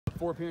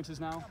4 appearances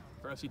now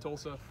for FC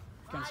Tulsa.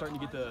 Kind of starting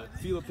to get the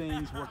feel of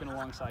things, working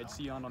alongside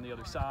Sion on the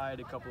other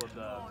side, a couple of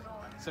the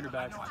center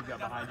backs that you've got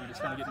behind you,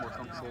 just kind of getting more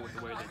comfortable with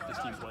the way that this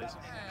team plays.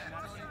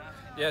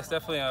 Yeah, it's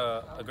definitely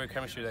a great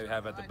chemistry that we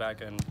have at the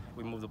back, and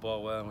we move the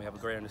ball well, and we have a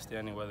great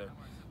understanding whether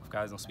if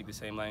guys don't speak the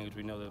same language,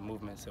 we know the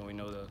movements, and we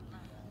know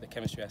the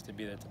chemistry has to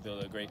be there to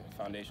build a great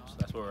foundation. So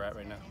that's where we're at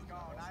right now.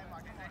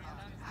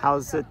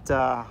 How's it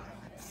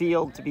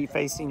feel to be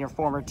facing your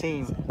former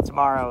team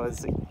tomorrow?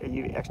 Are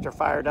you extra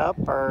fired up,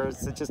 or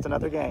is it just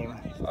another game?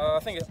 I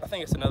think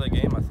it's another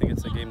game. I think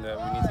it's a game that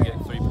we need to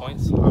get 3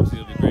 points.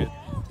 Obviously, it'll be great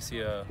to see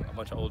a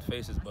bunch of old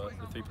faces, but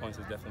the 3 points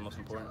is definitely most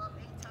important.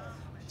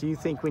 Do you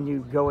think when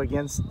you go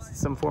against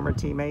some former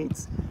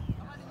teammates,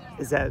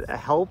 is that a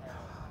help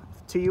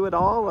to you at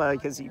all?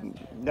 Because you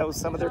know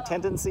some of their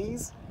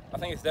tendencies? I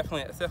think it's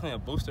definitely a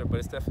booster, but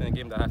it's definitely a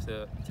game that I have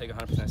to take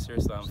 100%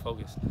 seriously. I'm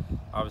focused.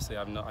 Obviously,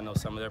 I know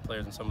some of their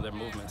players and some of their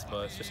movements,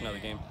 but it's just another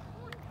game.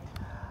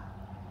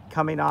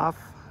 Coming off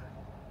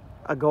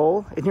a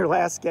goal in your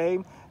last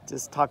game,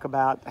 just talk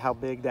about how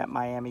big that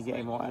Miami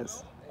game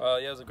was. Yeah,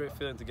 it was a great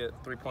feeling to get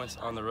 3 points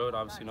on the road.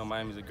 Obviously,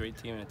 Miami's a great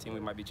team and a team we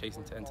might be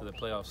chasing to enter the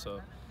playoffs.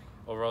 So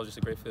overall, just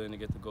a great feeling to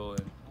get the goal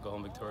and go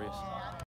home victorious.